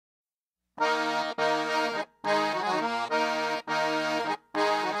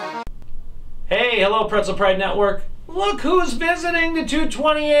Hey, hello Pretzel Pride Network. Look who's visiting the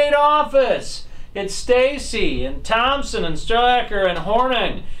 228 office. It's Stacy and Thompson and Stracker and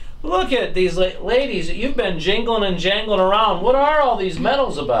Horning. Look at these ladies that you've been jingling and jangling around. What are all these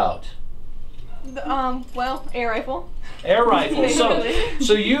medals about? Well, air rifle. Air rifle.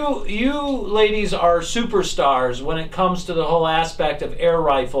 So you ladies are superstars when it comes to the whole aspect of air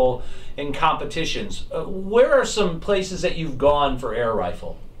rifle in competitions. Where are some places that you've gone for air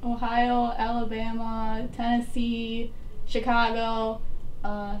rifle? Ohio, Alabama, Tennessee, Chicago.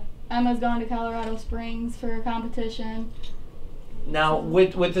 Emma's gone to Colorado Springs for a competition. Now,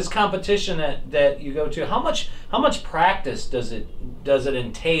 with this competition that you go to, how much practice does it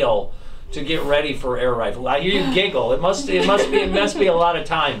entail to get ready for air rifle? I hear you giggle. It must be a lot of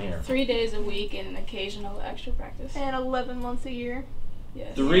time here. 3 days a week and an occasional extra practice. And 11 months a year.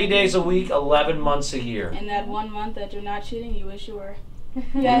 Yes. 3 days a week, 11 months a year. And that 1 month that you're not shooting, you wish you were.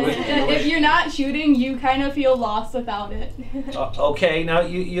 Yes. If you're not shooting, you kind of feel lost without it. Okay, now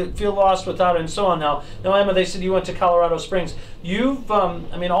you feel lost without it and so on. Now Emma, they said you went to Colorado Springs. You've,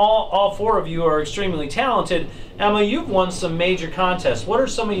 I mean, all four of you are extremely talented. Emma, you've won some major contests. What are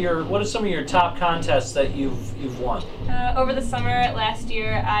some of your top contests that you've won? Over the summer last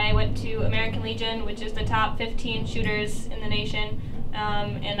year, I went to American Legion, which is the top 15 shooters in the nation,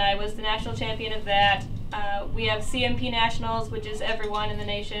 and I was the national champion of that. We have CMP Nationals, which is everyone in the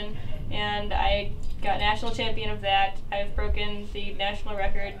nation, and I got national champion of that. I've broken the national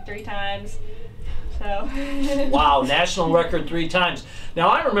record 3 times. So. Wow, national record 3 times. Now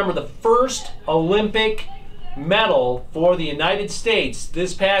I remember the first Olympic medal for the United States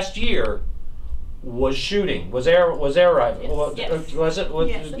this past year was shooting, was air rifle. Yes. Was it?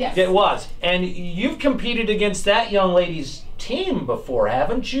 Yes. It was. And you've competed against that young lady's team before,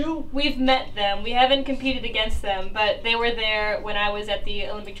 haven't you? We've met them. We haven't competed against them, but they were there when I was at the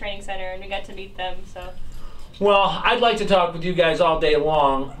Olympic Training Center, and we got to meet them. So. Well, I'd like to talk with you guys all day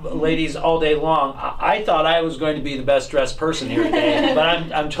long, ladies, all day long. I thought I was going to be the best dressed person here today, but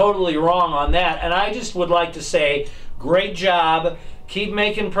I'm totally wrong on that. And I just would like to say, great job. Keep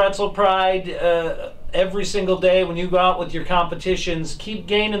making Pretzel Pride every single day when you go out with your competitions. Keep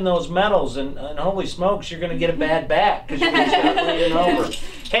gaining those medals, and holy smokes, you're going to get a bad back because you're just not bleeding over.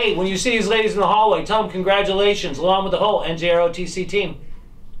 Hey, when you see these ladies in the hallway, tell them congratulations along with the whole NJROTC team.